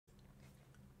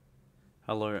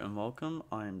Hello and welcome,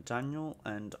 I am Daniel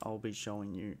and I'll be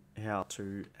showing you how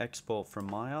to export from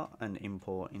Maya and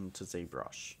import into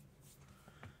Zbrush.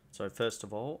 So first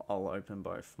of all, I'll open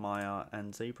both Maya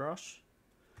and Zbrush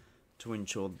to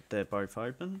ensure they're both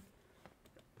open.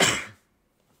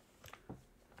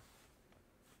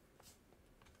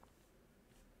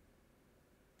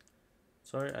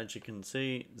 So as you can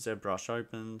see, Zbrush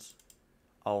opens.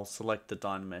 I'll select the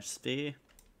Dynamesh sphere.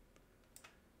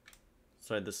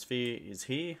 So the sphere is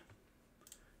here.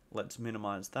 Let's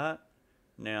minimize that.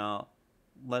 Now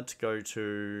let's go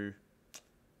to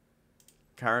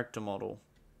character model.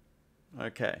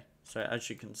 Okay, so as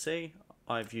you can see,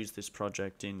 I've used this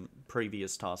project in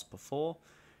previous tasks before.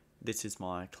 This is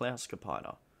my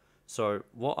Klauskepider. So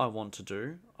what I want to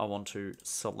do, I want to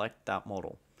select that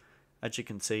model. As you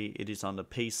can see, it is under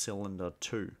P cylinder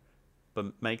 2,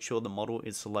 but make sure the model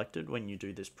is selected when you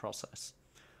do this process.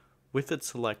 With it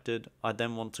selected, I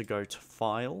then want to go to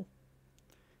File,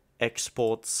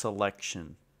 Export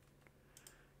Selection.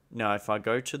 Now if I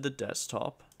go to the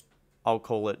desktop, I'll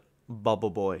call it Bubble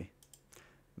Boy.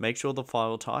 Make sure the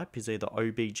file type is either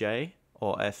OBJ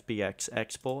or FBX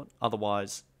export,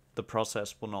 otherwise the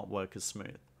process will not work as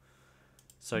smooth.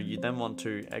 So you then want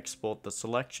to export the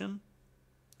selection,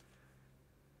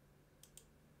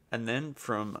 and then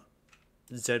from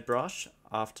Zbrush,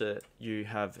 after you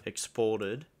have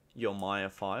exported your Maya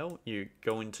file, you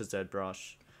go into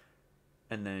Zbrush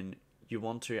and then you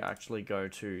want to actually go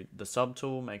to the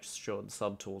subtool, make sure the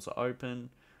subtools are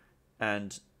open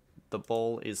and the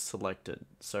ball is selected.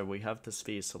 So we have the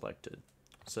sphere selected.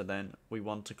 So then we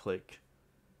want to click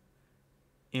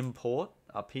import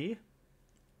up here,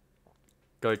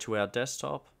 go to our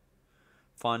desktop,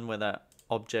 find where that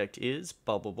object is,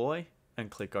 Bubble Boy, and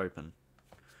click open.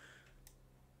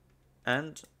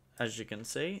 And as you can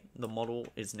see, the model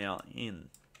is now in.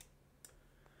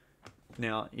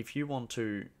 Now, if you want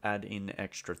to add in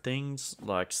extra things,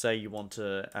 like say you want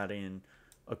to add in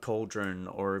a cauldron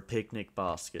or a picnic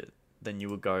basket, then you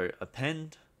would go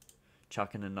append,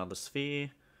 chuck in another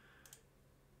sphere.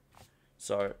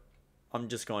 So I'm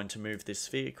just going to move this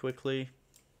sphere quickly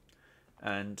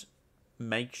and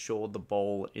make sure the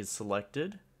bowl is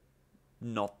selected,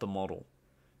 not the model.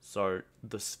 So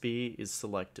the sphere is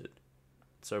selected.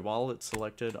 So while it's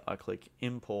selected, I click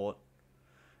import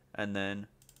and then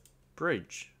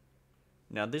bridge.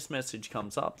 Now this message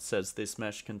comes up, says this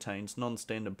mesh contains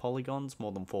non-standard polygons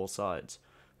more than 4 sides.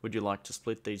 Would you like to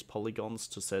split these polygons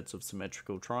to sets of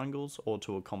symmetrical triangles or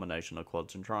to a combination of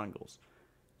quads and triangles?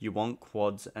 You want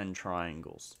quads and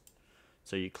triangles.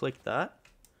 So you click that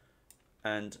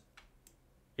and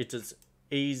it's as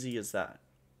easy as that.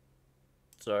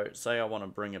 So say I want to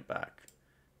bring it back.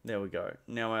 There we go.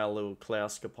 Now our little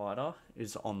Klauskepider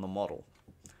is on the model.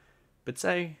 But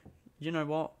say, you know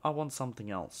what, I want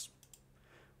something else.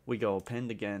 We go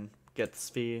append again, get the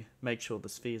sphere, make sure the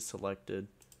sphere is selected,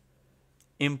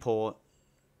 import,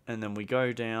 and then we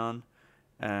go down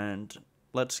and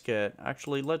let's get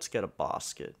a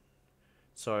basket.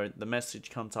 So the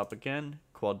message comes up again,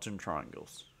 quads and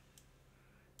triangles.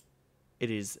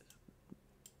 It is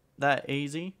that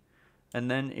easy. And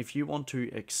then if you want to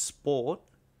export,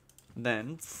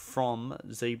 then from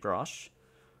Zbrush,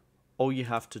 all you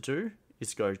have to do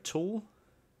is go Tool,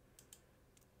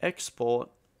 Export,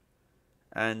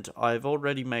 and I've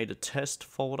already made a test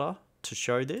folder to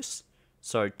show this.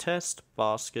 So Test,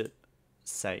 Basket,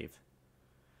 Save.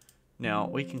 Now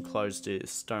we can close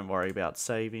this, don't worry about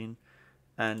saving.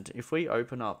 And if we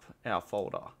open up our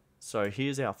folder, so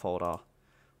here's our folder,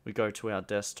 we go to our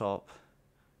desktop,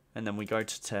 and then we go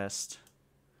to test.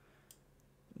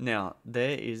 Now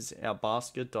there is our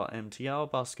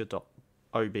basket.mtl,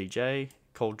 basket.obj,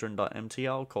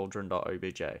 cauldron.mtl,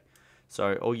 cauldron.obj.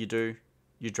 So all you do,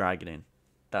 you drag it in.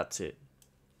 That's it.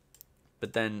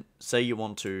 But then say you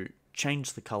want to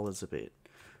change the colors a bit,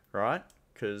 right?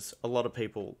 Because a lot of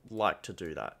people like to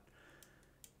do that.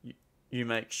 You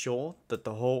make sure that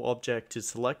the whole object is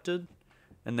selected,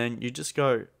 and then you just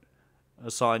go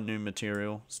assign new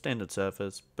material, standard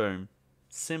surface, boom.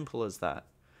 Simple as that.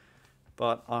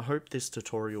 But I hope this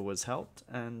tutorial was helped,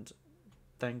 and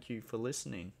thank you for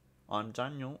listening. I'm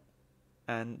Daniel,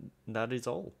 and that is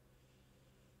all.